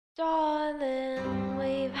Darling,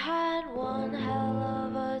 we've had one hell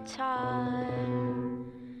of a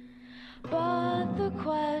time, but the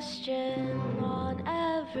question on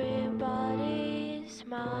everybody's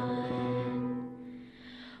mind,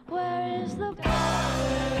 where is the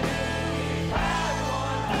power? We've had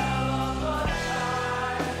one hell of a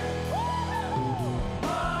time,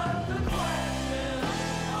 but the question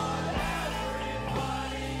on everybody's mind.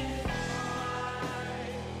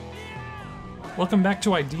 Welcome back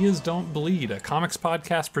to Ideas Don't Bleed, a comics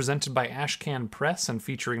podcast presented by Ashcan Press and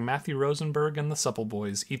featuring Matthew Rosenberg and the Supple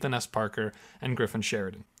Boys, Ethan S. Parker, and Griffin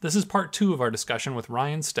Sheridan. This is part 2 of our discussion with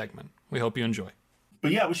Ryan Stegman. We hope you enjoy.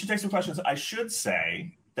 But yeah, we should take some questions. I should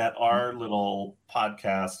say that our little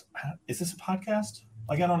podcast, is this a podcast?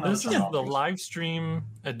 Like, I don't know. This is the live stream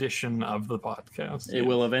edition of the podcast. It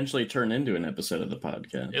will eventually turn into an episode of the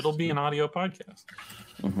podcast. It'll be an audio podcast.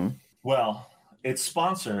 Mm-hmm. Well, it's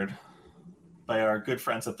sponsored by our good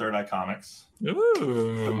friends at Third Eye Comics, Ooh.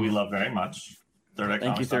 who we love very much. Third Eye Thank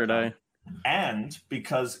you, Comics. Third Eye. And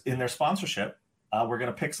because in their sponsorship, we're going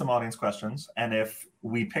to pick some audience questions. And if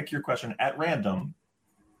we pick your question at random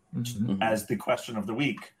as the question of the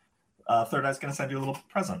week, Third Eye's going to send you a little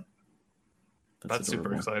present. That's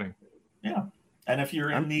super exciting. Yeah. And if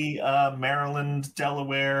you're in the Maryland,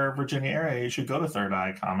 Delaware, Virginia area, you should go to Third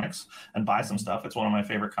Eye Comics and buy some stuff. It's one of my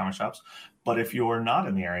favorite comic shops. But if you're not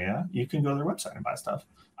in the area, you can go to their website and buy stuff.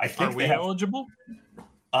 I think Are we eligible?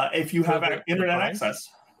 If you have internet prize? access.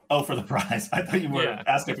 Oh, for the prize. I thought you were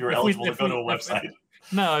asking if you were eligible to go to a website.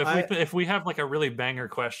 No, if we have like a really banger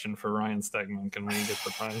question for Ryan Stegman, can we get the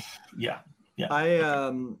prize? Yeah.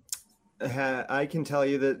 I can tell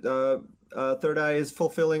you that Third Eye is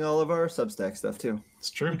fulfilling all of our Substack stuff too. It's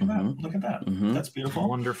true. Look at that. Look at that. Mm-hmm. That's beautiful.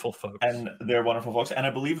 Wonderful folks. And they're wonderful folks. And I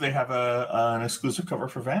believe they have an exclusive cover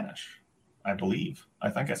for Vanish. I believe. I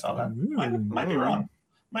think I saw that. Might be wrong.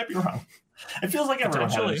 It feels like everyone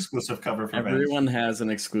has an exclusive cover for Vanish. Everyone has an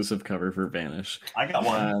exclusive cover for Vanish. I got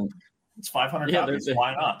one. It's 500 copies.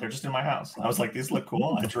 Why not? They're just in my house. I was like, these look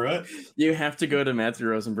cool. I drew it. You have to go to Matthew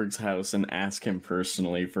Rosenberg's house and ask him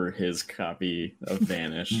personally for his copy of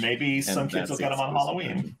Vanish. Maybe some kids will get them on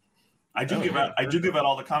Halloween. I do give out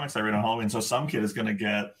all the comics I read on Halloween, so some kid is going to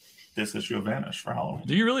get this issue of Vanish for Halloween.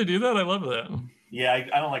 Do you really do that? I love that. Yeah,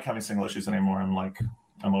 I don't like having single issues anymore. I'm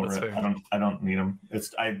over That's it. fair. I don't need them.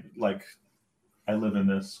 I live in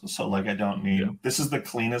this, so like I don't need. Yeah. This is the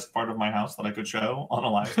cleanest part of my house that I could show on a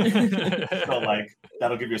live stream. So like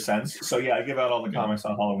that'll give you a sense. So yeah, I give out all the comics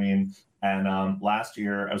on Halloween. And last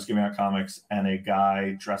year I was giving out comics, and a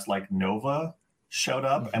guy dressed like Nova showed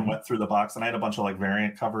up and went through the box, and I had a bunch of like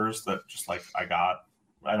variant covers that just like I got.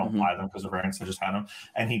 I don't buy them because of variants. I just had them.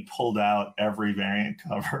 And he pulled out every variant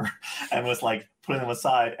cover and was like putting them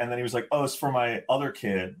aside. And then he was like, oh, it's for my other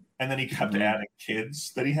kid. And then he kept adding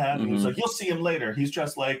kids that he had. And he was like, you'll see him later. He's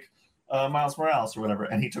just like Miles Morales or whatever.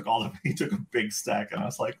 And he took a big stack. And I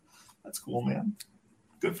was like, that's cool, man.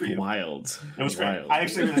 Good for you. Wild. It was great. I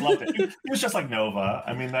actually really loved it. He was just like Nova.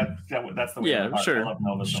 I mean, that's the way. Yeah, sure. I love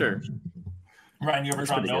Nova so sure. much. Ryan, you ever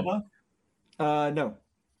drawn Nova? No.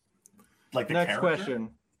 Like the Next character? question.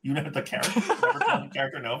 You know the character? Never drawn the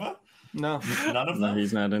character Nova? No. None of them? No,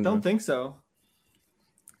 he's not in. Don't think so.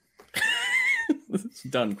 It's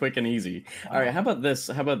done quick and easy. All right, how about this?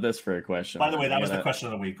 How about this for a question? By the way, that was the question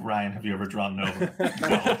of the week. Ryan, have you ever drawn Nova?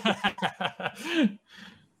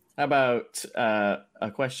 How about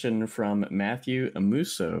a question from Matthew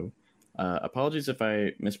Amuso? Apologies if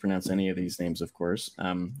I mispronounce any of these names, of course.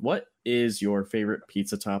 What is your favorite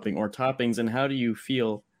pizza topping or toppings, and how do you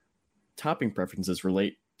feel topping preferences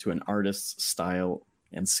relate to an artist's style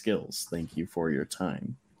and skills? Thank you for your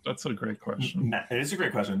time. That's a great question. It is a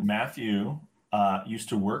great question. Matthew used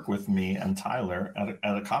to work with me and Tyler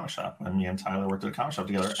at a comic shop, and me and Tyler worked at a comic shop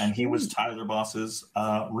together, and he was Tyler Boss's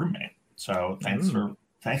roommate. So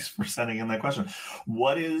thanks for sending in that question.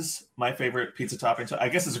 What is my favorite pizza topping? So I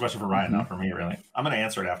guess it's a question for Ryan, not for me, really. I'm going to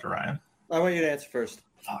answer it after Ryan. I want you to answer first.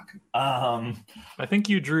 Fuck. I think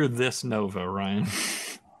you drew this Nova, Ryan.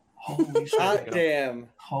 Holy shit. God damn.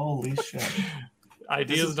 Holy shit.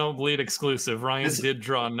 Ideas Don't Bleed exclusive. Ryan did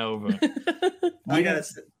draw Nova. We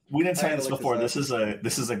didn't say this before. This is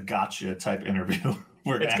a gotcha type interview.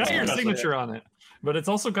 It's got your signature on it, but it's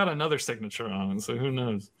also got another signature on it, so who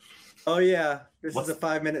knows? Oh yeah, this is a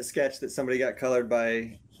 5-minute sketch that somebody got colored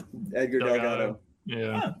by Edgar Delgado.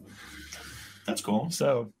 Yeah. That's cool.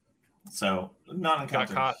 So not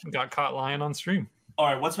got caught lying on stream. All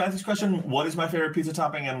right, what's Matthew's question? What is my favorite pizza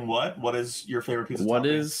topping, and what is your favorite pizza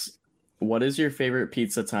topping? What is your favorite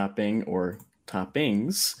pizza topping or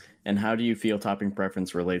toppings, and how do you feel topping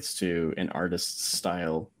preference relates to an artist's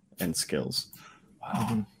style and skills?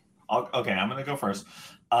 Wow. Okay, I'm gonna go first.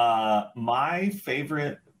 My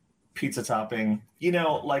favorite pizza topping,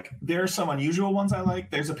 like there are some unusual ones I like.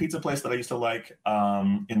 There's a pizza place that I used to like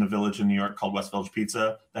in the Village in New York called West Village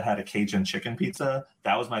Pizza that had a Cajun chicken pizza.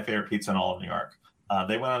 That was my favorite pizza in all of New York.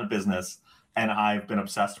 They went out of business, and I've been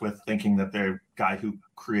obsessed with thinking that their guy who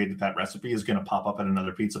created that recipe is going to pop up at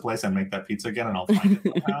another pizza place and make that pizza again, and I'll find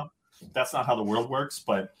it somehow. That's not how the world works,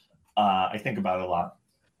 but I think about it a lot.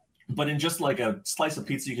 But in just like a slice of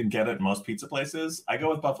pizza you can get at most pizza places, I go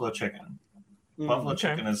with buffalo chicken. Buffalo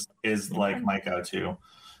chicken is like my go-to.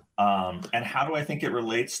 And how do I think it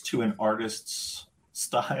relates to an artist's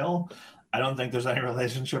style? I don't think there's any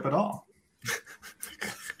relationship at all.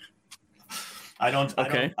 I don't.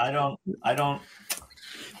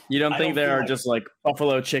 You don't think there are like, just like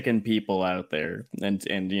buffalo chicken people out there, and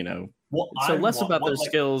well, so less about their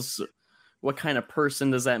skills. What kind of person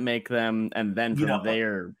does that make them, and then from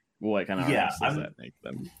there, what kind of artist does that make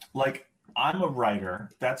them? Like, I'm a writer.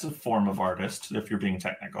 That's a form of artist, if you're being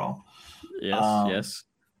technical. Yes.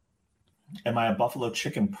 Am I a buffalo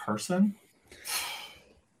chicken person?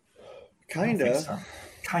 Kinda. So.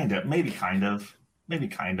 Kinda. Maybe kind of.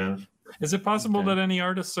 Is it possible that any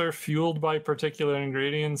artists are fueled by particular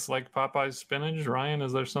ingredients like Popeye's spinach? Ryan,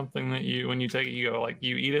 is there something that when you take it, you go like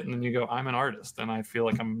you eat it and then you go, I'm an artist, and I feel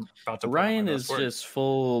like I'm about to. Ryan is just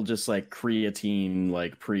full, just like creatine,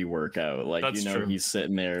 like pre-workout, like That's true. He's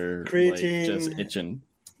sitting there, creatine, like, just itching.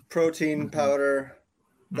 Protein powder.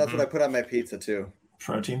 That's what I put on my pizza too.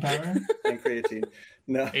 Protein powder and creatine.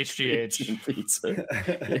 No. HGH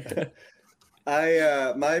pizza.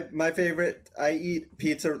 My favorite, I eat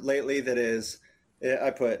pizza lately that is,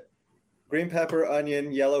 I put green pepper,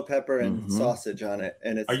 onion, yellow pepper, and sausage on it,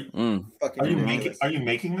 and it's fucking ridiculous. Are you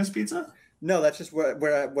making this pizza? No, that's just what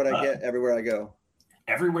I get everywhere I go.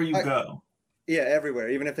 Everywhere you go? Yeah, everywhere,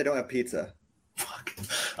 even if they don't have pizza. Fuck.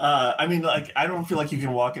 I mean, like, I don't feel like you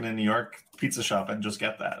can walk in a New York pizza shop and just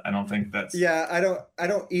get that. I don't think that's. Yeah, I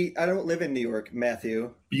don't live in New York,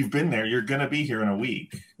 Matthew. You've been there. You're gonna be here in a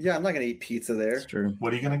week. Yeah, I'm not gonna eat pizza there. That's true.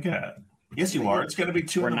 What are you gonna get? Yes, you are. It's gonna be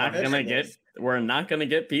two. We're not gonna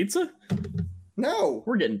get pizza. No,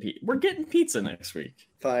 we're getting pizza next week.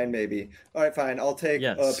 Fine, maybe. All right, fine. I'll take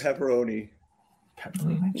pepperoni.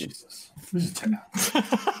 Pepperoni, Jesus, this is terrible.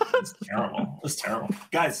 It's terrible. It's terrible,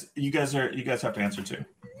 guys. You guys have to answer too.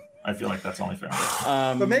 I feel like that's only fair.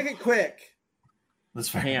 But make it quick. That's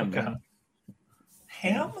fair. Ham. Okay.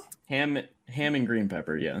 Ham and green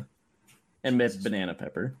pepper, yeah, and banana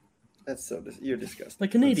pepper. That's you're disgusting.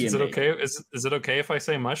 Like Canadian. Is it okay? Is it okay if I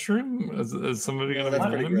say mushroom? Is somebody gonna? That's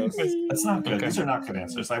pretty gross. That's not good. Okay. These are not good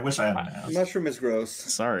answers. I wish I had asked. Mushroom is gross.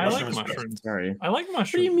 Sorry, I like mushrooms. Sorry, I like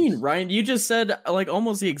mushrooms. What do you mean, Ryan? You just said like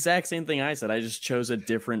almost the exact same thing I said. I just chose a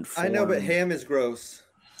different form. I know, but ham is gross.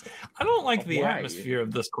 I don't like the Why? atmosphere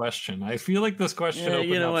of this question. I feel like this question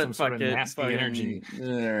opened up some sort of nasty energy. All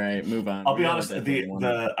right, move on. I'll be honest.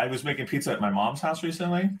 I was making pizza at my mom's house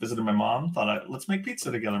recently. Visited my mom. Thought let's make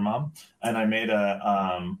pizza together, Mom. And I made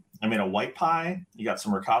a white pie. You got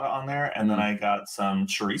some ricotta on there, and then I got some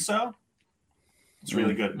chorizo. It's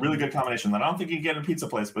really good. Really good combination that I don't think you can get in a pizza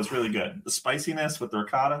place, but it's really good. The spiciness with the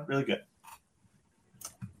ricotta, really good.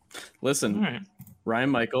 Listen. All right.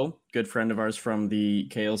 Ryan Michael, good friend of ours from the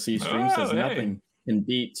KLC stream, says nothing can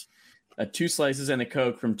beat 2 slices and a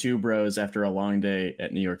Coke from Two Bros after a long day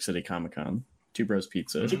at New York City Comic Con. Two Bros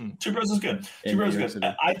Pizza. Two Bros is good. Two Bros is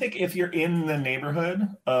good. I think if you're in the neighborhood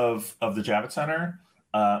of the Javits Center,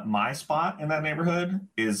 my spot in that neighborhood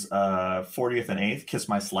is 40th and 8th, Kiss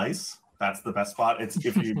My Slice. That's the best spot. It's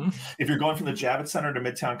if you're going from the Javits Center to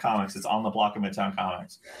Midtown Comics, it's on the block of Midtown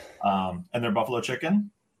Comics. And their buffalo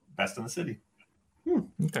chicken, best in the city.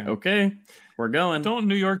 Okay, we're going. Don't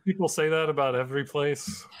New York people say that about every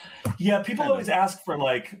place? Yeah, people always ask for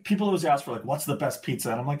like, what's the best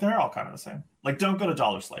pizza? And I'm like, they're all kind of the same. Like, don't go to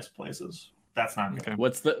dollar slice places. That's not good.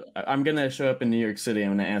 Okay. I'm gonna show up in New York City.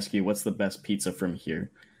 I'm gonna ask you, what's the best pizza from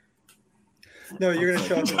here? No, you're gonna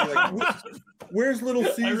show up and be like, where's Little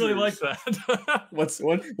Caesars? I really like that.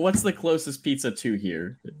 What's the closest pizza to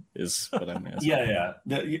here? Is what I'm asking. Yeah.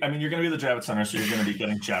 I mean, you're gonna be at the Javits Center, so you're gonna be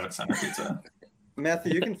getting Javits Center pizza.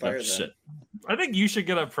 Matthew, you can fire that. Shit. I think you should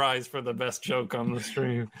get a prize for the best joke on the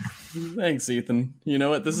stream. Thanks, Ethan. You know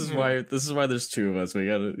what? This is why there's 2 of us.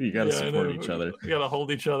 You gotta support each other. We gotta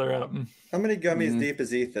hold each other up. How many gummies deep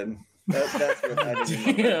is Ethan? That's what I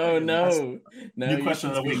didn't know. Oh no! New question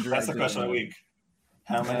of the week. That's the question of the week.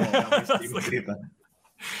 How many gummies deep is Ethan?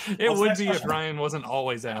 It would be if Ryan wasn't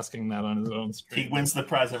always asking that on his own stream. He wins the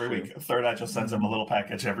prize every week. Third Eye just sends him a little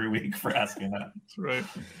package every week for asking that. That's right.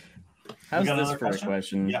 How's this for a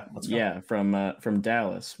question? Yeah, let's go. Yeah, from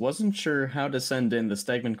Dallas. Wasn't sure how to send in the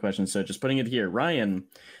Stegman question, so just putting it here. Ryan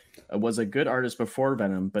was a good artist before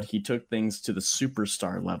Venom, but he took things to the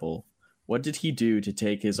superstar level. What did he do to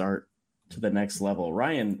take his art to the next level?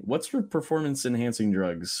 Ryan, what sort of performance-enhancing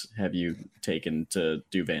drugs have you taken to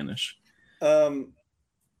do Vanish?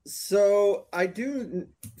 So I do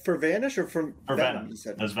for Vanish or for Venom. You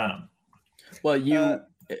said as Venom. Well,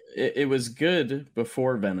 it was good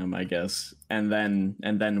before Venom, I guess, and then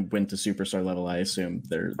went to superstar level. I assume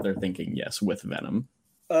they're thinking yes with Venom.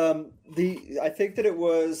 I think that it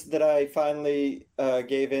was that I finally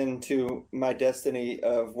gave in to my destiny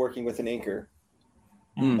of working with an inker.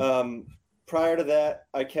 Prior to that,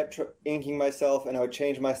 I kept inking myself, and I would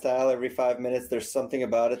change my style every 5 minutes. There's something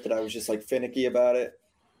about it that I was just like finicky about it.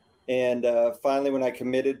 And finally, when I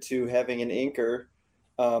committed to having an inker,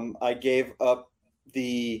 I gave up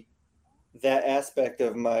that aspect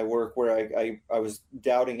of my work where I was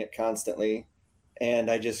doubting it constantly,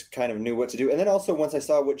 and I just kind of knew what to do. And then also once I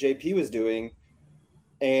saw what JP was doing,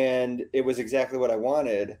 and it was exactly what I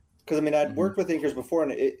wanted, because I mean I'd worked with inkers before,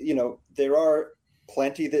 and there are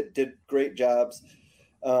plenty that did great jobs,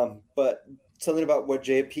 but something about what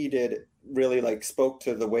JP did really like spoke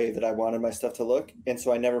to the way that I wanted my stuff to look. And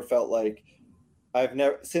so I never felt like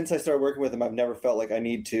since I started working with him, I've never felt like I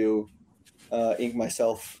need to ink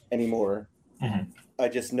myself anymore. I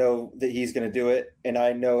just know that he's going to do it, and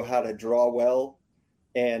I know how to draw well.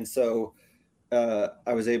 And so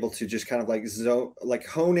I was able to just kind of like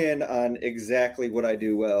hone in on exactly what I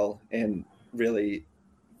do well and really,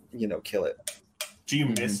 kill it. Do you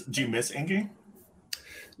miss inking?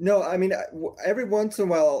 No, I mean, every once in a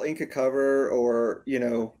while I'll ink a cover or,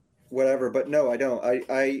 whatever, but no, I don't.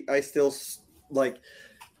 I still like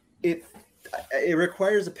it. It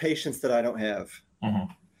requires a patience that I don't have.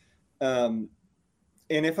 And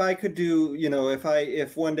if I could do,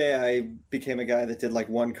 if one day I became a guy that did like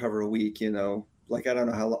one cover a week, like I don't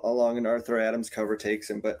know how long an Arthur Adams cover takes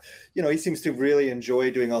him, but he seems to really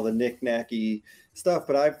enjoy doing all the knick-knacky stuff.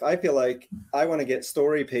 But I feel like I want to get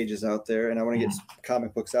story pages out there, and I want to get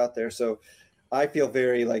comic books out there. So I feel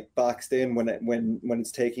very like boxed in when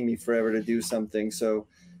it's taking me forever to do something. So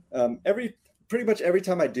pretty much every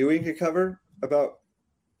time I do ink a cover, about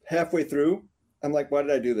halfway through, I'm like, why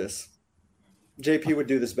did I do this? JP would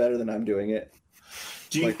do this better than I'm doing it.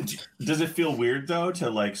 Does it feel weird though to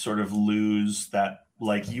like sort of lose that,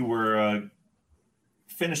 like you were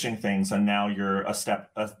finishing things and now you're a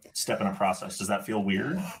step in a process? Does that feel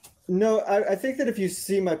weird? No, I think that if you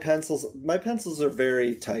see my pencils are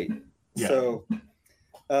very tight. Yeah. So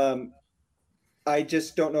I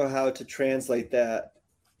just don't know how to translate that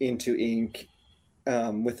into ink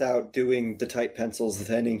without doing the tight pencils,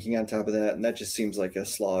 then inking on top of that, and that just seems like a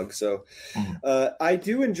slog. So I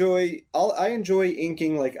enjoy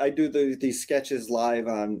inking. Like I do these sketches live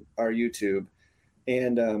on our YouTube,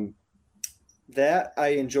 and that I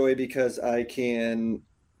enjoy because I feel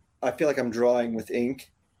like I'm drawing with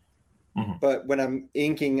ink. But when I'm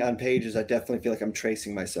inking on pages, I definitely feel like I'm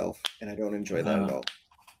tracing myself, and I don't enjoy that at all.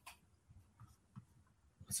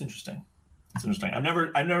 That's interesting. It's interesting. I've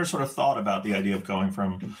never sort of thought about the idea of going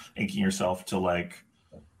from inking yourself to like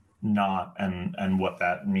not, and what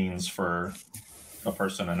that means for a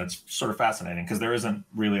person. And it's sort of fascinating because there isn't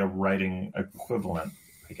really a writing equivalent,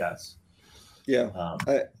 I guess. Yeah.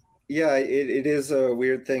 It is a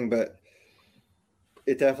weird thing, but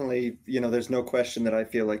it definitely, there's no question that I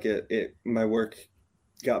feel like my work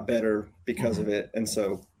got better because of it. And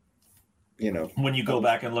so, when you go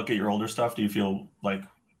back and look at your older stuff, do you feel like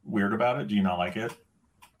weird about it? Do you not like it?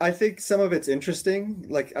 I think some of it's interesting,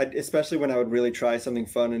 like especially when I would really try something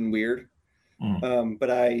fun and weird. But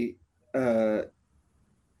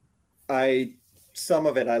some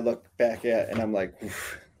of it I look back at and I'm like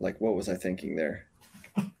what was I thinking there?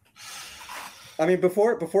 I mean,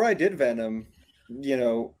 before I did Venom,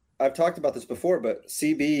 I've talked about this before, but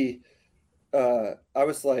CB, I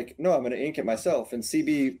was like, no, I'm going to ink it myself. And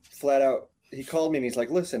CB flat out, he called me and he's like,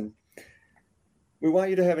 listen, we want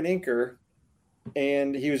you to have an inker.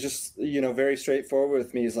 And he was just, very straightforward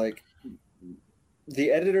with me. He's like,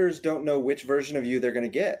 the editors don't know which version of you they're going to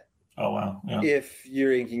get. Oh, wow. Yeah. If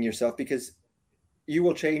you're inking yourself, because you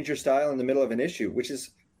will change your style in the middle of an issue, which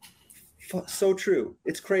is so true.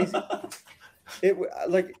 It's crazy. It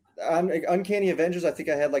like on Uncanny Avengers, I think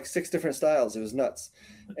I had like 6 different styles. It was nuts.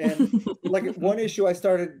 And like one issue, I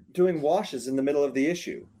started doing washes in the middle of the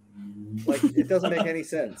issue. Like it doesn't make any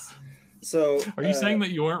sense. So are you saying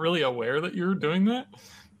that you weren't really aware that you were doing that?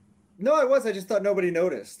 No, I was. I just thought nobody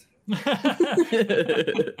noticed.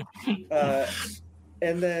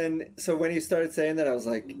 And then, so when he started saying that, I was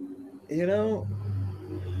like, you know,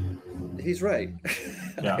 he's right.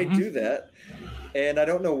 Yeah. I do that, and I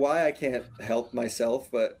don't know why I can't help myself,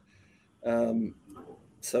 but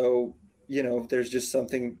so there's just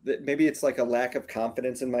something that maybe it's like a lack of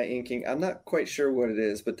confidence in my inking. I'm not quite sure what it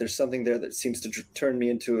is, but there's something there that seems to turn me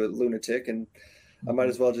into a lunatic, and I might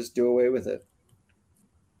as well just do away with it.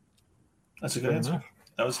 That's a good answer.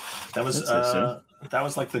 That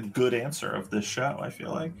was like the good answer of this show. I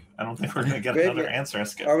feel like I don't think we're gonna get another answer.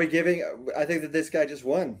 Are we giving? I think that this guy just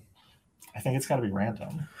won. I think it's got to be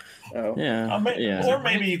random. Oh Yeah, Or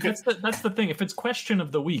maybe you could. That's the thing. If it's question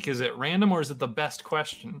of the week, is it random or is it the best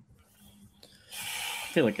question?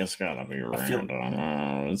 I feel like it's gotta be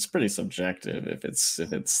random. It's pretty subjective if it's the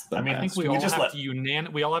I think best. we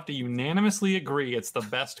all have to unanimously agree it's the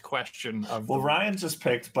best question of. Well, Ryan just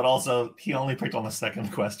picked, but also he only picked on the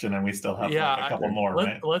second question, and we still have a couple more.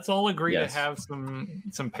 Right? Let's all agree to have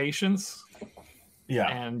some patience. Yeah,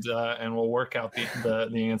 and we'll work out the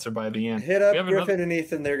answer by the end. Hit up Griffin and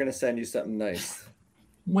Ethan. They're gonna send you something nice.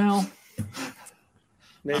 Well.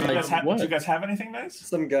 Maybe do you guys have anything nice?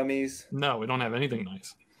 Some gummies. No, we don't have anything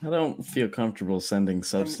nice. I don't feel comfortable sending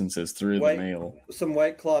substances through the mail. Some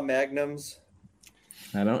White Claw Magnums.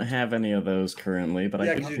 I don't have any of those currently, but I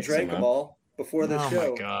can because you drank them all before the show.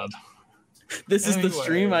 Oh my god! This is the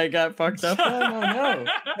stream I got fucked up on. Oh no!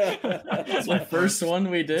 It's my first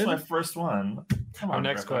one we did. It's my first one. Our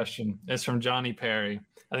next question is from Johnny Perry.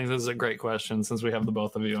 I think this is a great question since we have the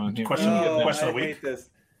both of you on here. Question of the week. Hate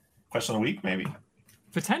this. Question of the week, maybe.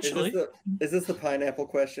 Potentially. Is this the pineapple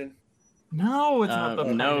question? No, it's not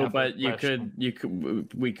the no, but question.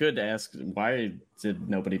 we could ask why did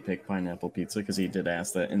nobody pick pineapple pizza, because he did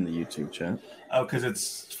ask that in the YouTube chat. Oh, because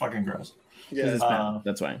it's fucking gross. Yeah,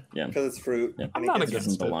 that's why. Yeah, because it's fruit. Yeah. I'm not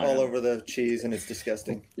against it. All over the cheese, and it's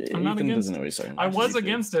disgusting. I'm not against it. I was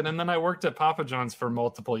against it, and then I worked at Papa John's for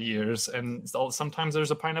multiple years, and sometimes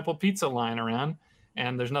there's a pineapple pizza lying around,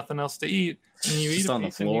 and there's nothing else to eat, and you eat on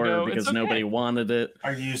the floor because nobody wanted it.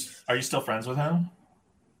 Are you still friends with him?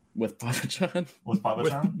 With Papa John? With Papa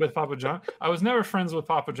John? With Papa John? I was never friends with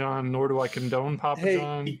Papa John, nor do I condone Papa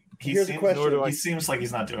John. Here's a question. He seems like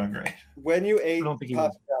he's not doing great. When you ate Papa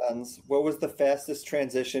John's, what was the fastest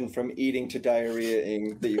transition from eating to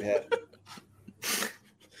diarrhea that you had?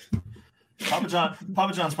 Papa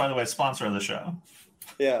John's, by the way, sponsor of the show.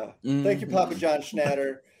 Yeah. Thank you, Papa John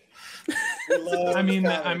Schnatter. I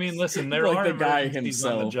mean, listen, there like are the guy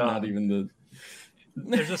himself, on the job. Not even the.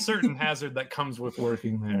 There's a certain hazard that comes with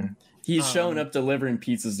working there. He's showing up delivering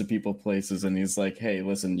pizzas to people places, and he's like, "Hey,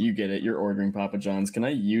 listen, you get it. You're ordering Papa John's. Can I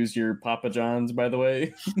use your Papa John's, by the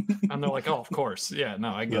way?" And they're like, "Oh, of course. Yeah,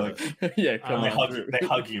 no, I get it." Yeah, they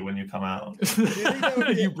hug you when you come out.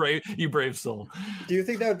 you brave soul. Do you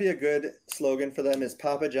think that would be a good slogan for them? Is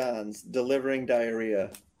Papa John's delivering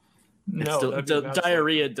diarrhea? No,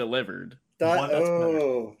 diarrhea delivered. What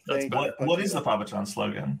is the Papa John's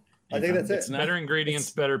slogan? I think that's it. It's better ingredients,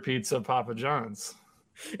 better pizza, Papa John's.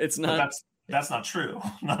 It's not. That's not true.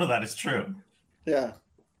 None of that is true. Yeah.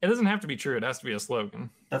 It doesn't have to be true. It has to be a slogan.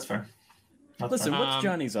 That's fair. Listen, what's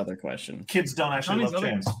Johnny's other question? Kids don't actually love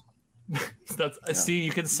chains. See,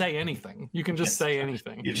 you can say anything. You can just say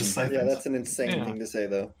anything. You just say things. That's an insane thing to say,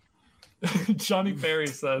 though. Johnny Perry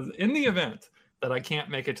says, in the event that I can't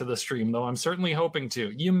make it to the stream, though I'm certainly hoping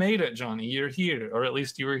to. You made it, Johnny. You're here, or at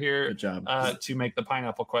least you were here. Good job. To make the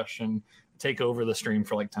pineapple question take over the stream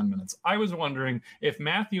for like 10 minutes. I was wondering if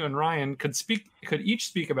Matthew and Ryan could each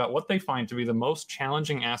speak about what they find to be the most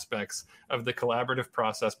challenging aspects of the collaborative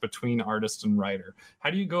process between artist and writer. How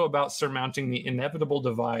do you go about surmounting the inevitable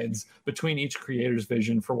divides between each creator's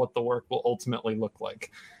vision for what the work will ultimately look like?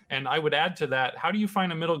 And I would add to that, how do you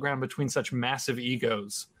find a middle ground between such massive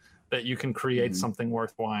egos that you can create something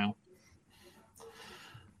worthwhile?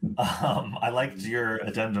 I liked your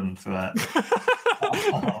addendum to that.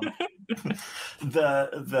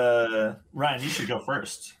 The Ryan, you should go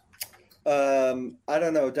first. I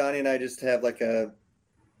don't know. Donnie and I just have like a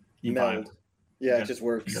meld. Yeah, it just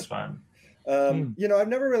works. That's fine. I've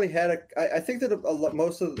never really had I think that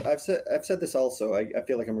I've said this also. I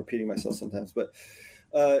feel like I'm repeating myself sometimes, but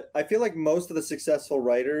I feel like most of the successful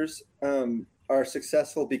writers are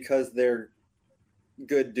successful because they're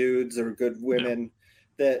good dudes or good women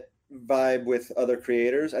that vibe with other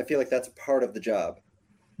creators. I feel like that's a part of the job.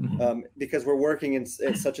 Because we're working at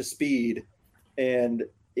such a speed and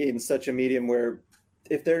in such a medium where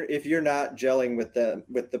if you're not gelling with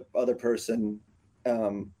the other person,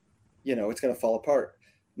 it's going to fall apart.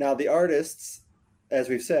 Now the artists, as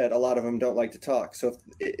we've said, a lot of them don't like to talk. So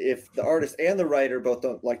if the artist and the writer both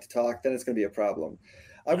don't like to talk, then it's going to be a problem.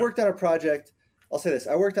 I've worked on a project. I'll say this.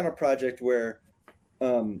 I worked on a project where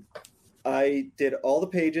I did all the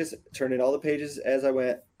pages, turned in all the pages as I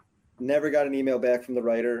went, never got an email back from the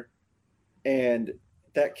writer, and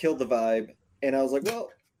that killed the vibe. And I was like, well,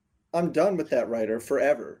 I'm done with that writer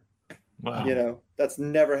forever. Wow. You know, that's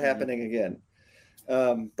never happening again.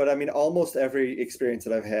 But I mean, almost every experience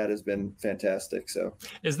that I've had has been fantastic. So,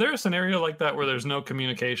 is there a scenario like that where there's no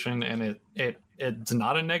communication and it's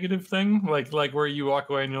not a negative thing, like where you walk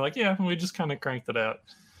away and you're like, yeah, we just kind of cranked it out?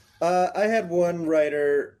 I had one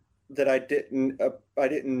writer that I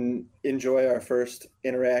didn't enjoy our first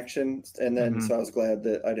interaction, and then so I was glad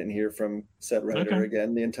that I didn't hear from said writer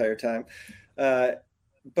again the entire time.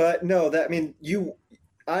 But no, that I mean,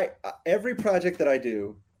 every project that I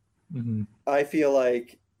do, I feel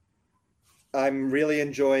like I'm really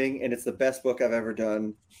enjoying, and it's the best book I've ever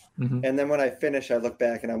done. And then when I finish, I look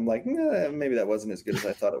back and I'm like, maybe that wasn't as good as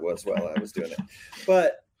I thought it was while I was doing it.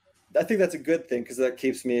 But I think that's a good thing because that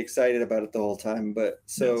keeps me excited about it the whole time. But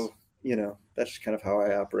so, you know, that's just kind of how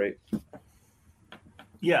I operate.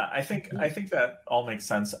 Yeah, I think that all makes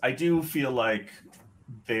sense. I do feel like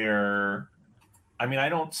I mean, I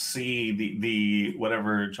don't see the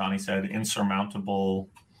whatever Johnny said, insurmountable,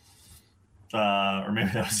 or maybe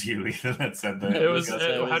that was you, Ethan, that said that. It was.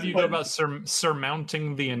 How do you go about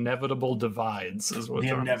surmounting the inevitable divides? Is what the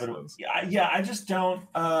inevitable. Yeah, I just don't.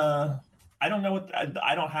 I don't know what.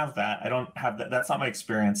 I don't have that. I don't have that. That's not my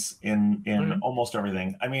experience in almost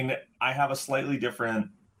everything. I mean, I have a slightly different.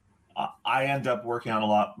 I end up working on a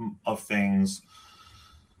lot of things.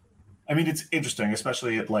 I mean, it's interesting,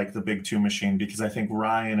 especially at like the Big Two machine, because I think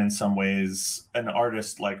Ryan, in some ways, an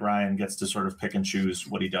artist like Ryan gets to sort of pick and choose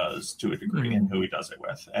what he does to a degree and who he does it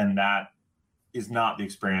with. And that is not the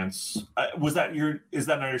experience. Is that not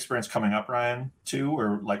your experience coming up, Ryan, too?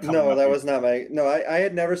 Or like, no, that was not my, no, I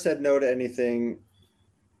had never said no to anything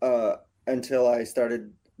until I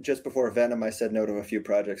started just before Venom. I said no to a few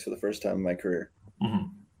projects for the first time in my career.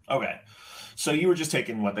 Okay. So you were just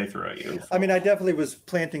taking what they threw at you. I mean, I definitely was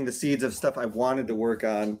planting the seeds of stuff I wanted to work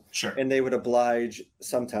on. Sure. And they would oblige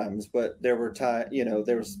sometimes, but there were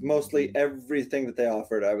there was mostly everything that they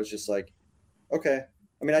offered. I was just like, okay.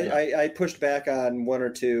 I mean, I pushed back on one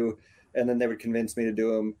or two, and then they would convince me to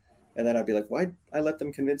do them. And then I'd be like, why I let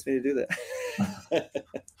them convince me to do that?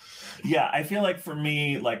 Yeah, I feel like for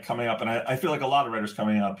me, like coming up, and I feel like a lot of writers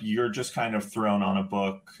coming up, you're just kind of thrown on a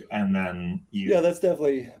book, and then Yeah, that's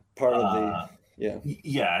definitely part of the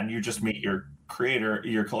and you just meet your creator,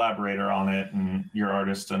 your collaborator on it, and your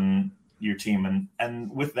artist and your team,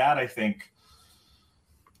 and with that, I think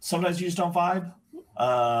sometimes you just don't vibe,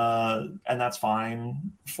 and that's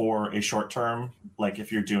fine for a short term. Like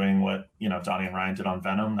if you're doing what Donnie and Ryan did on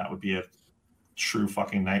Venom, that would be a true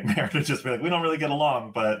fucking nightmare to just be like, we don't really get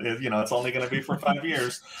along, but it's only going to be for 5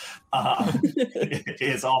 years. It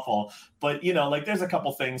is awful. But like there's a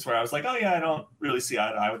couple things where I was like, oh yeah, I don't really see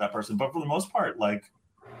eye to eye with that person. But for the most part, like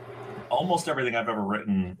almost everything I've ever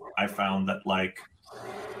written, I found that like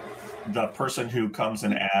the person who comes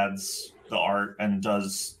and adds the art and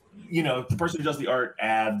does, the person who does the art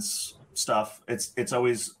adds stuff. It's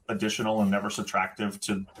always additional and never subtractive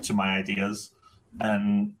to my ideas.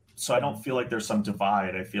 And so I don't feel like there's some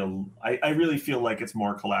divide. I really feel like it's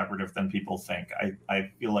more collaborative than people think.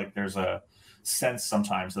 I feel like there's a sense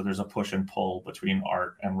sometimes that there's a push and pull between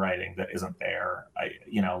art and writing that isn't there.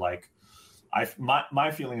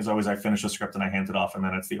 My feeling is always I finish a script and I hand it off, and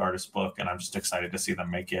then it's the artist's book, and I'm just excited to see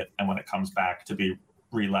them make it. And when it comes back to be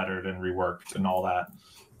relettered and reworked and all that,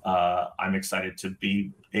 I'm excited to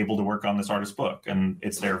be able to work on this artist's book, and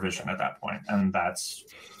it's their vision at that point. And that's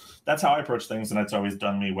how I approach things, and it's always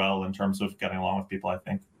done me well in terms of getting along with people, I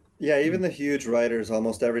think. Yeah, even the huge writers,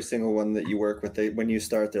 almost every single one that you work with, when you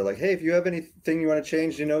start, they're like, hey, if you have anything you want to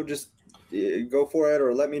change, just go for it,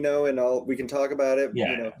 or let me know and we can talk about it.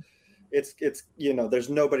 Yeah. It's there's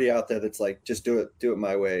nobody out there that's like, just do it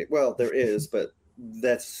my way. Well, there is, but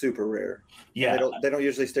that's super rare. Yeah. They don't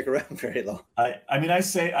usually stick around very long. I think I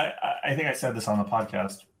said this on the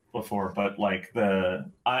podcast before, but like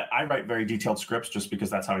I write very detailed scripts just because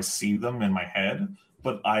that's how I see them in my head.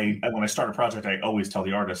 But when I start a project, I always tell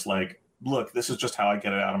the artist, like, look, this is just how I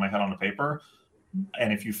get it out of my head on the paper.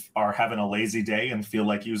 And if you are having a lazy day and feel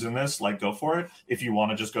like using this, like, go for it. If you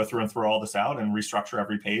want to just go through and throw all this out and restructure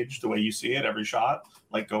every page the way you see it, every shot,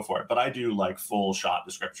 like, go for it. But I do like full shot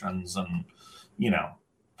descriptions and,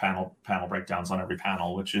 panel breakdowns on every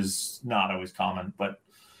panel, which is not always common, but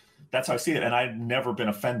that's how I see it. And I've never been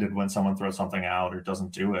offended when someone throws something out or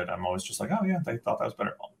doesn't do it. I'm always just like, oh yeah, they thought that was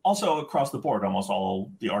better. Also across the board, almost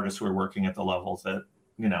all the artists who are working at the levels that,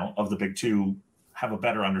 of the Big Two have a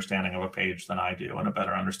better understanding of a page than I do, and a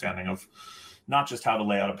better understanding of, not just how to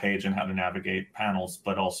lay out a page and how to navigate panels,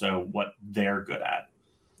 but also what they're good at.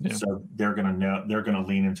 Yeah. So they're going to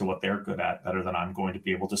lean into what they're good at better than I'm going to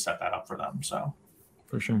be able to set that up for them. So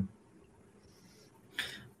for sure.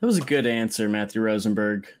 That was a good answer, Matthew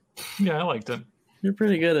Rosenberg. Yeah, I liked it. You're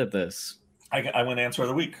pretty good at this. I win answer of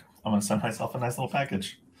the week. I'm going to send myself a nice little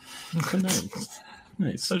package.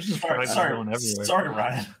 Nice. So just sorry,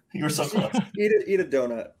 Ryan. You were so close. Eat a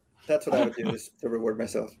donut. That's what I would do to reward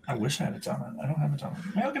myself. I wish I had a donut. I don't have a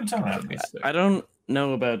donut. Maybe I'll get a donut. I don't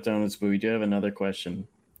know about donuts, but we do have another question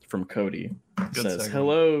from Cody. It says, segment.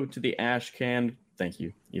 Hello to the Ashcan. Thank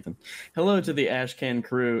you, Ethan. Hello to the Ashcan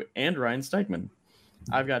crew and Ryan Stegman.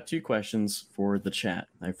 I've got 2 questions for the chat.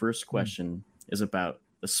 My first question is about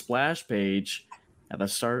the splash page at the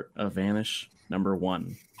start of Vanish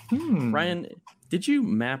 #1. Ryan, did you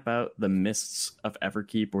map out the mists of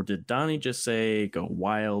Everkeep, or did Donnie just say go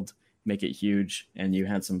wild, make it huge, and you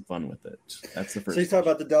had some fun with it? That's the first. So he's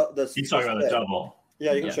talking about he's talking about the double.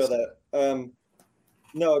 Yeah, you can show that.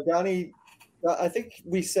 No, Donnie, I think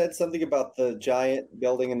we said something about the giant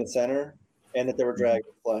building in the center and that there were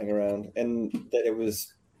dragons flying around and that it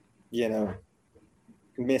was,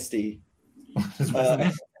 misty.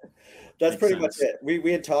 That's pretty much it.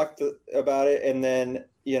 We had talked about it, and then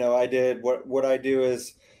I did what I do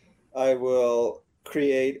is I will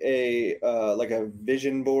create a like a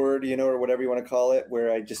vision board, or whatever you want to call it,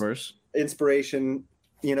 where I just inspiration,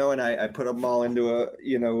 and I put them all into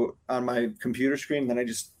on my computer screen. And then I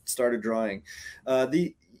just started drawing.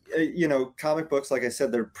 Comic books, like I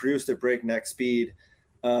said, they're produced at breakneck speed,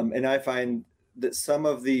 and I find that some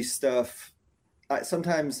of the stuff,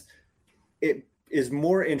 sometimes it is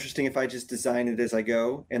more interesting if I just design it as I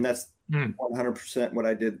go, and that's 100% what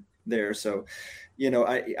I did there. So,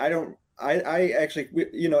 I actually,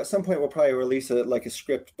 at some point we'll probably release a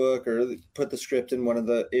script book or put the script in one of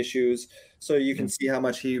the issues so you can see how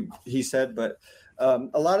much he said. But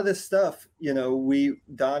a lot of this stuff,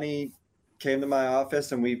 Donnie came to my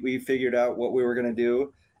office and we figured out what we were going to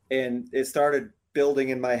do, and it started building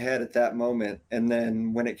in my head at that moment. And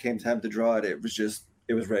then when it came time to draw it, it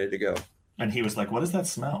was ready to go. And he was like, "What does that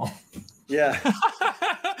smell?" Yeah.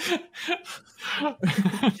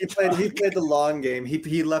 He played the long game. He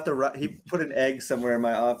put an egg somewhere in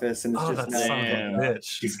my office, and it's just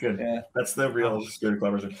bitch. He's good. Yeah. That's the real spirit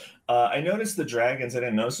collaboration. I noticed the dragons. I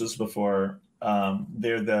didn't notice this before.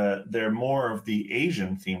 They're more of the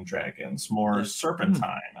Asian themed dragons, more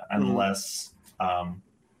serpentine and less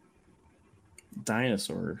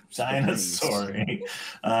dinosaur.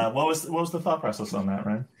 What was the thought process on that,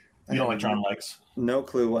 Ryan? You don't like drawing legs? No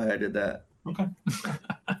clue why I did that. Okay.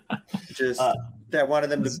 Just I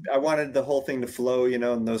wanted the whole thing to flow,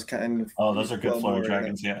 and those kind of. Oh, those are good flowing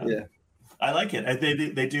dragons. Yeah. I like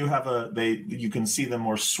it. They do have you can see them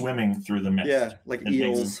more swimming through the mist. Yeah, like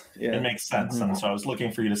eels. It makes sense. And so I was looking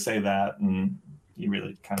for you to say that, and you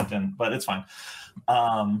really kind of didn't, but it's fine.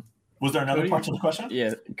 Was there another part to the question?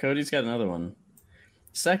 Yeah, Cody's got another one.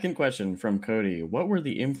 Second question from Cody. What were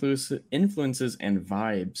the influences and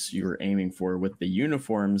vibes you were aiming for with the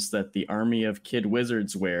uniforms that the army of kid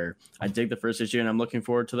wizards wear? I dig the first issue, and I'm looking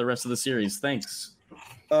forward to the rest of the series. Thanks.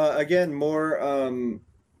 Again, more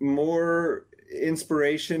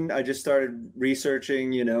inspiration. I just started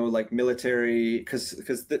researching, like military, because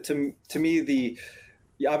to me,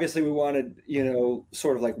 obviously we wanted,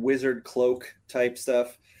 sort of like wizard cloak type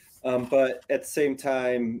stuff. But at the same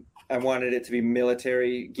time, I wanted it to be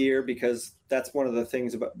military gear, because that's one of the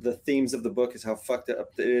things about the themes of the book is how fucked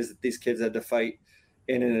up it is that these kids had to fight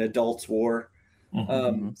in an adult's war.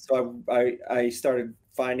 So I started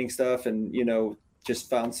finding stuff and, just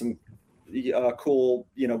found some cool,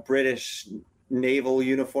 British naval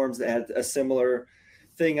uniforms that had a similar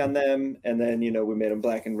thing on them. And then, we made them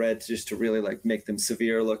black and red just to really like make them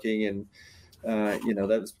severe looking. And,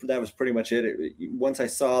 that was pretty much it. Once I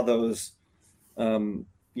saw those,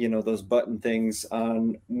 those button things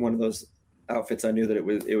on one of those outfits, I knew that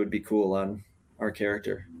it would be cool on our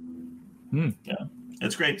character. Yeah,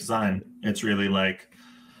 it's great design. It's really like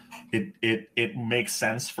it makes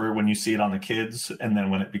sense for when you see it on the kids, and then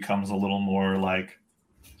when it becomes a little more like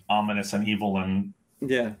ominous and evil and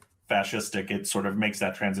fascistic, it sort of makes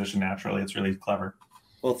that transition naturally. It's really clever.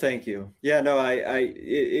 Well, thank you. Yeah, no,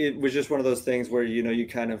 it was just one of those things where, you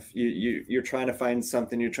kind of, you're trying to find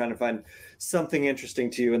something, you're trying to find something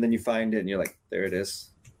interesting to you, and then you find it and you're like, there it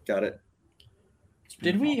is. Got it.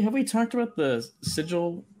 Have we talked about the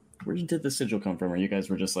sigil? Where did the sigil come from? Or you guys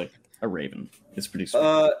were just like a raven? It's pretty sweet.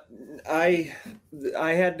 I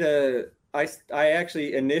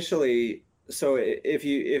actually initially, so if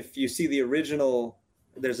you see the original,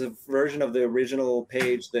 there's a version of the original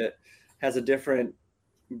page that has a different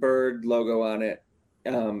bird logo on it,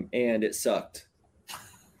 and it sucked.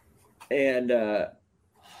 And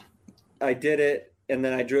I did it, and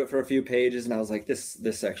then I drew it for a few pages, and I was like,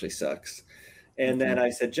 this actually sucks. And then I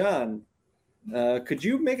said, John, could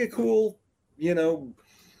you make a cool,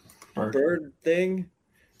 bird thing?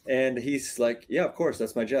 And he's like, yeah, of course,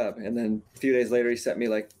 that's my job. And then a few days later, he sent me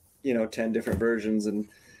 10 different versions, and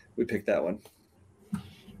we picked that one.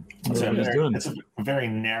 That's what he's doing. It's a very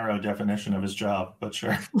narrow definition of his job, but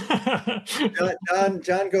sure.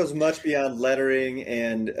 John goes much beyond lettering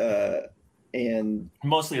and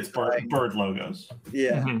mostly it's bird logos.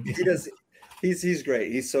 Yeah, he does. He's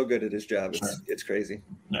great. He's so good at his job. It's crazy.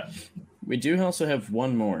 Yeah. We do also have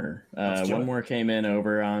one more. One more came in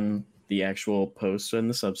over on the actual post in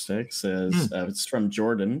the Substack. Says it's from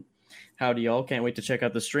Jordan. Howdy, y'all. Can't wait to check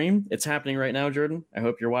out the stream. It's happening right now, Jordan. I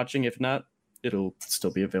hope you're watching. If not, it'll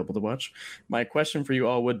still be available to watch. My question for you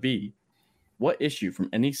all would be, what issue from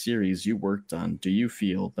any series you worked on do you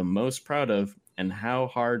feel the most proud of, and how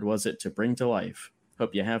hard was it to bring to life?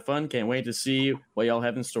 Hope you have fun. Can't wait to see what y'all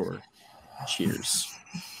have in store. Cheers.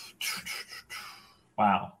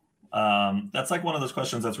 Wow. That's like one of those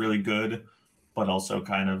questions that's really good, but also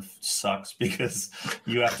kind of sucks because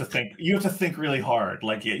you have to think really hard.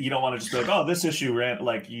 Like you don't want to just be like, oh, this issue ran.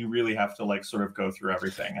 Like you really have to sort of go through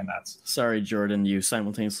everything, and that's. Sorry, Jordan. You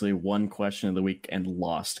simultaneously won question of the week and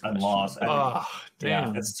lost. Oh,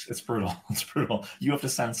 damn! Yeah, it's brutal. It's brutal. You have to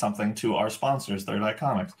send something to our sponsors, Third Eye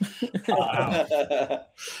Comics.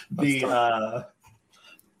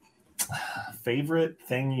 Favorite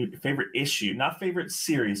issue, not favorite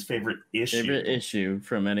series, favorite issue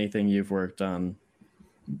from anything you've worked on,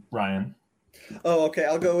 Ryan. Oh, okay.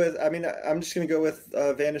 I'll go with. I mean, I'm just gonna go with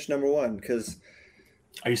Vanish #1 because.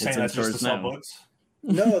 Are you saying that's just to sell books?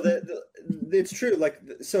 No, it's true.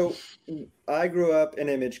 So, I grew up an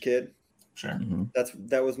Image kid. Sure. Mm-hmm.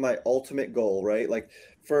 That was my ultimate goal, right? Like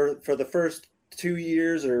for the first 2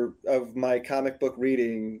 years of my comic book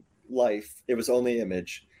reading life, it was only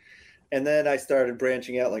Image. And then I started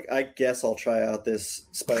branching out. Like, I guess I'll try out this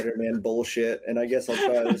Spider-Man bullshit, and I guess I'll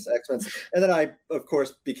try this X-Men. And then I, of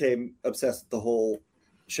course, became obsessed with the whole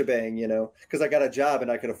shebang, because I got a job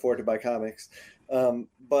and I could afford to buy comics.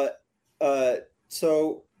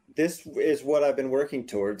 So this is what I've been working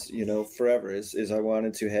towards, forever. Is I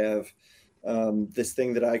wanted to have this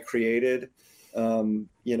thing that I created, and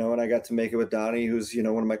I got to make it with Donnie, who's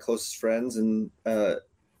one of my closest friends, and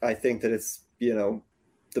I think that it's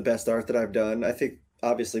the best art that I've done. I think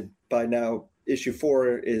obviously by now issue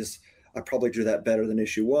 4 I probably drew that better than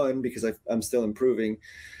issue 1 because I'm still improving.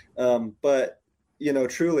 But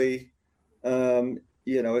truly,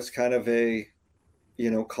 it's kind of a,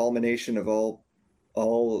 culmination of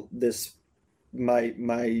all this, my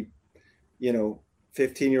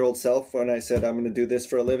 15-year-old self, when I said, I'm going to do this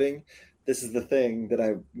for a living, this is the thing that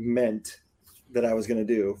I meant that I was going to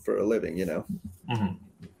do for a living, Mm-hmm.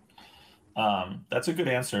 That's a good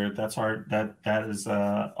answer. That's hard. That is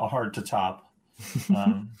a hard to top.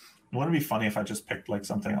 Wouldn't it be funny if I just picked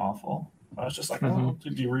something awful? I was just like, oh,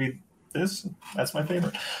 did you read this? That's my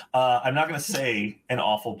favorite. I'm not going to say an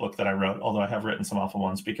awful book that I wrote, although I have written some awful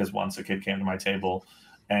ones, because once a kid came to my table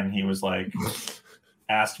and he was like,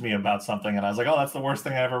 asked me about something, and I was like, oh, that's the worst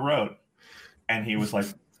thing I ever wrote. And he was like,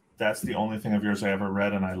 that's the only thing of yours I ever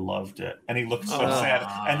read, and I loved it. And he looked so sad,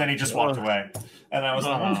 and then he just walked away. And I was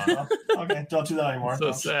like, okay, don't do that anymore.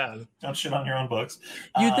 So sad. Don't shit on your own books.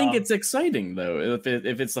 You think it's exciting, though, if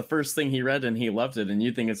it's the first thing he read and he loved it, and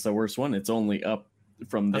you think it's the worst one, it's only up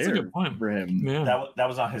from there. That's a good point for him. Yeah. That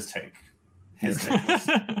was not his take. His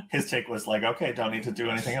take was like, okay, don't need to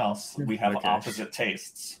do anything else. We have opposite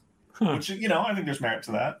tastes. Which, I think there's merit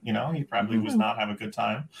to that. He probably was not have a good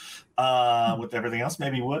time with everything else.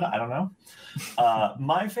 Maybe he would. I don't know.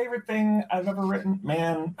 My favorite thing I've ever written,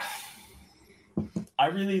 man, I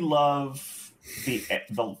really love the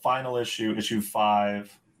final issue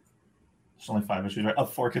 5. There's only 5 issues, right?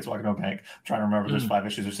 4 Kids Walking to a Bank. I'm trying to remember. There's 5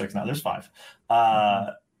 issues or 6 now. There's 5.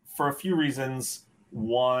 For a few reasons.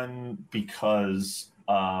 One, because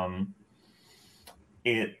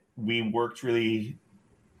we worked really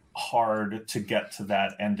hard to get to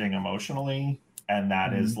that ending emotionally, and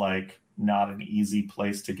that is not an easy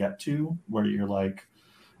place to get to, where you're like,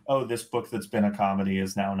 oh, this book that's been a comedy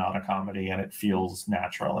is now not a comedy, and it feels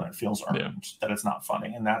natural and it feels earned, that it's not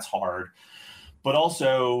funny, and that's hard. But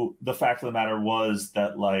also the fact of the matter was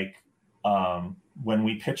that when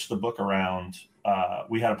we pitched the book around,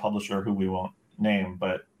 we had a publisher who we won't name,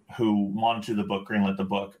 but who wanted to do the book, greenlit the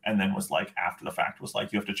book, and then was like, after the fact, was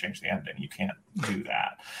like, you have to change the ending. You can't do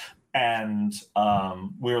that. And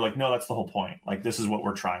we were like, no, that's the whole point. Like, this is what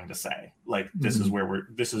we're trying to say. Like, this is where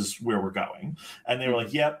we're going. And they were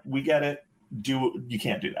like, yep, we get it. You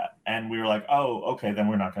can't do that. And we were like, oh, okay, then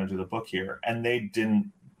we're not going to do the book here. And they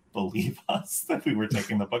didn't believe us that we were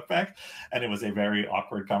taking the book back. And it was a very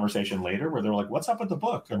awkward conversation later where they were like, what's up with the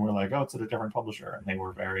book? And we're like, oh, it's at a different publisher. And they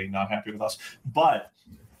were very not happy with us. But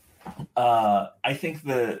I think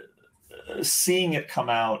seeing it come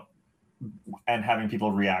out and having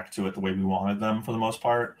people react to it the way we wanted them for the most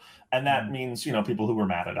part. And that means, people who were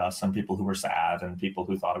mad at us and people who were sad and people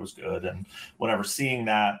who thought it was good and whatever. Seeing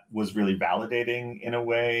that was really validating in a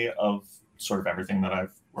way of sort of everything that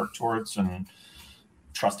I've worked towards, and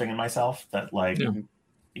trusting in myself that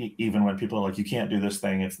even when people are like, you can't do this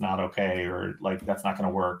thing, it's not okay, or like, that's not going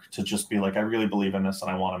to work, to just be like, I really believe in this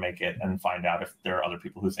and I want to make it, and find out if there are other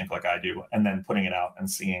people who think like I do. And then putting it out and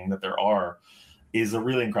seeing that there are is a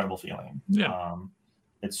really incredible feeling. Yeah.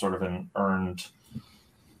 It's sort of an earned,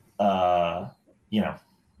 the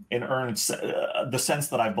sense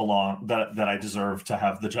that I belong, that I deserve to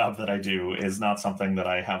have the job that I do is not something that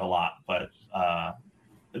I have a lot, but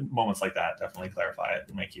moments like that definitely clarify it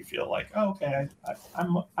and make you feel like, oh, okay,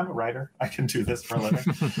 I'm a writer. I can do this for a living.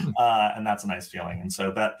 And that's a nice feeling. And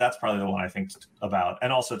so that's probably the one I think about.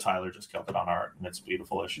 And also Tyler just killed it on art, and it's a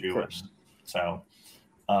beautiful issue. And so,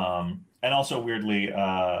 and also weirdly,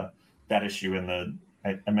 that issue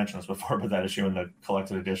I mentioned this before, but that issue in the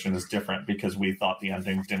collected edition is different because we thought the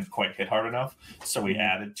ending didn't quite hit hard enough. So we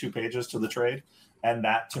added 2 pages to the trade. And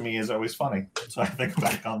that to me is always funny. So I think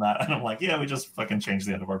back on that and I'm like, yeah, we just fucking changed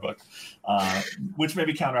the end of our book, which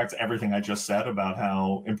maybe counteracts everything I just said about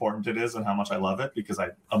how important it is and how much I love it, because I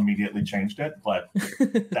immediately changed it. But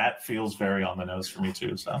that feels very on the nose for me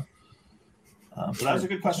too. So that was a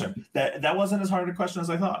good question. That wasn't as hard a question as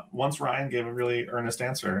I thought. Once Ryan gave a really earnest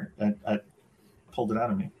answer, I pulled it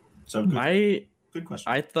out of me. So good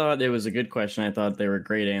question. I thought it was a good question. I thought they were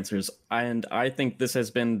great answers. And I think this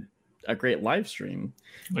has been a great live stream.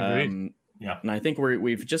 Agreed. Yeah. And I think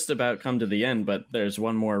we've just about come to the end, but there's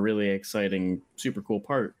one more really exciting, super cool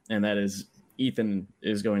part. And that is Ethan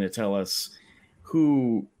is going to tell us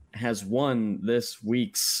who has won this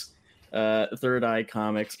week's Third Eye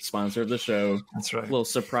Comics, sponsor of the show. That's right. Little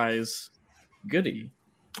surprise goodie.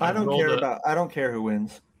 I don't care who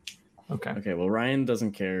wins. Okay. Well, Ryan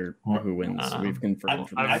doesn't care who wins. We've confirmed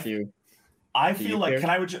for Matthew. I feel like,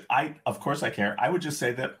 of course I care. I would just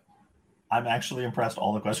say that I'm actually impressed.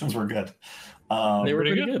 All the questions were good. They were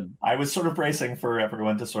pretty good. I was sort of bracing for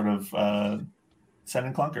everyone to sort of send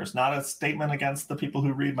in clunkers. Not a statement against the people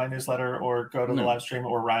who read my newsletter or go to the live stream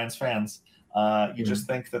or Ryan's fans. You just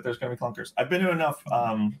think that there's going to be clunkers. I've been to enough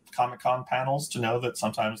Comic-Con panels to know that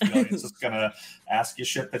sometimes the audience is going to ask you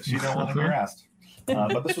shit that you don't want to hear asked.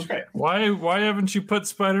 But this was great. Why haven't you put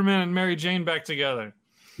Spider-Man and Mary Jane back together?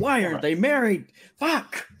 Why aren't they married?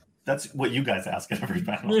 Fuck. That's what you guys ask at every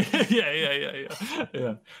panel.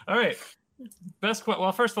 Yeah. All right.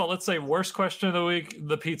 Well, first of all, let's say worst question of the week,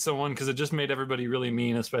 the pizza one, because it just made everybody really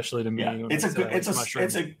mean, especially to me. Yeah.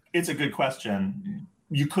 It's a good question.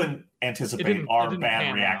 You couldn't anticipate our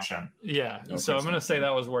bad reaction. Yeah. So I'm going to say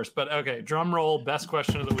that was worse. But okay, drum roll, best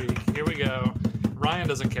question of the week. Here we go. Ryan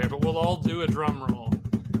doesn't care, but we'll all do a drum roll.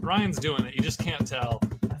 Ryan's doing it. You just can't tell.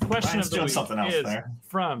 Question Ryan's of the week is there.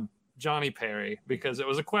 From Johnny Perry, because it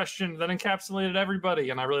was a question that encapsulated everybody,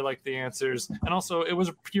 and I really liked the answers. And also, it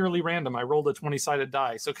was purely random. I rolled a 20-sided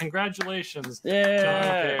die. So congratulations,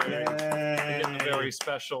 Johnny Perry. Getting a very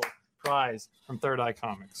special prize from Third Eye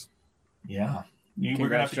Comics. Yeah. We're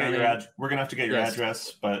gonna have to get your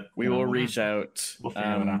address, but we will reach out. We'll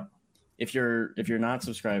figure it out. If you're not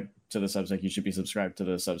subscribed to the Substack, you should be subscribed to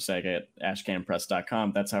the Substack at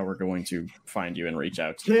ashcanpress.com. That's how we're going to find you and reach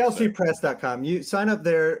out to JLCpress.com. You sign up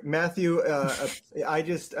there, Matthew. I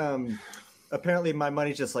just apparently my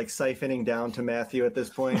money's just like siphoning down to Matthew at this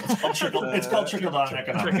point. It's called trickle-down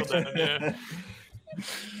economics.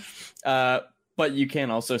 But you can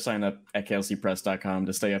also sign up at klcpress.com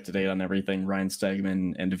to stay up to date on everything Ryan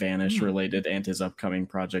Stegman and Vanish related, and his upcoming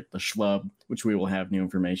project, The Schlub, which we will have new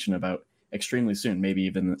information about extremely soon, maybe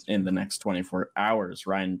even in the next 24 hours.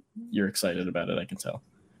 Ryan, you're excited about it, I can tell.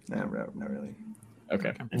 No, not really.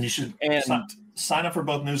 Okay. And you should sign up for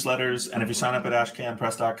both newsletters. And if you sign up at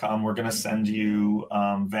ashcanpress.com, we're going to send you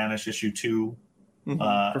Vanish issue 2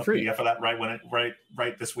 for free. PDF for that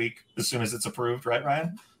right this week, as soon as it's approved, right,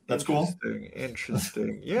 Ryan? That's cool.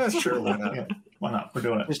 Interesting. Yeah, sure. Why not? Yeah, why not? We're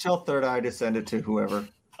doing it. Just tell Third Eye to send it to whoever.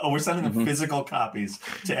 Oh, we're sending them physical copies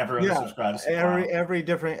to everyone who subscribes. Every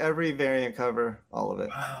variant cover, all of it.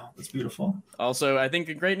 Wow, that's beautiful. Also, I think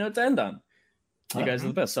a great note to end on. You guys are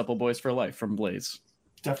the best. Supple Boys for life from Blaze.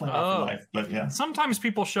 Definitely not for life, but yeah. Sometimes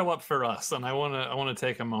people show up for us, and I want to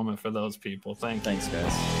take a moment for those people. Thanks,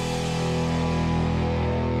 guys.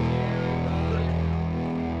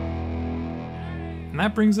 And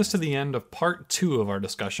that brings us to the end of part 2 of our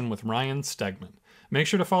discussion with Ryan Stegman. Make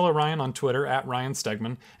sure to follow Ryan on Twitter at Ryan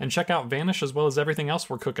Stegman, and check out Vanish as well as everything else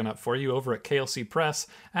we're cooking up for you over at KLC Press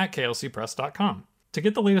at klcpress.com. To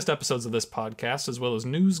get the latest episodes of this podcast, as well as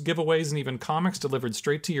news, giveaways, and even comics delivered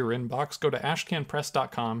straight to your inbox, go to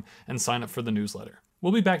ashcanpress.com and sign up for the newsletter.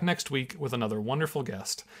 We'll be back next week with another wonderful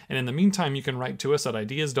guest, and in the meantime, you can write to us at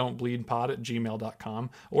ideasdon'tbleedpod@gmail.com,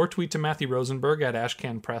 or tweet to Matthew Rosenberg at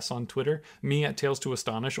ashcanpress on Twitter, me at Tales to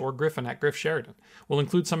Astonish, or Griffin at Griff Sheridan. We'll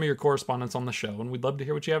include some of your correspondence on the show, and we'd love to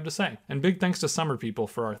hear what you have to say. And big thanks to Summer People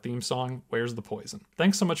for our theme song, Where's the Poison?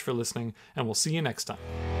 Thanks so much for listening, and we'll see you next time.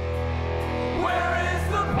 Where is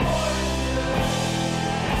the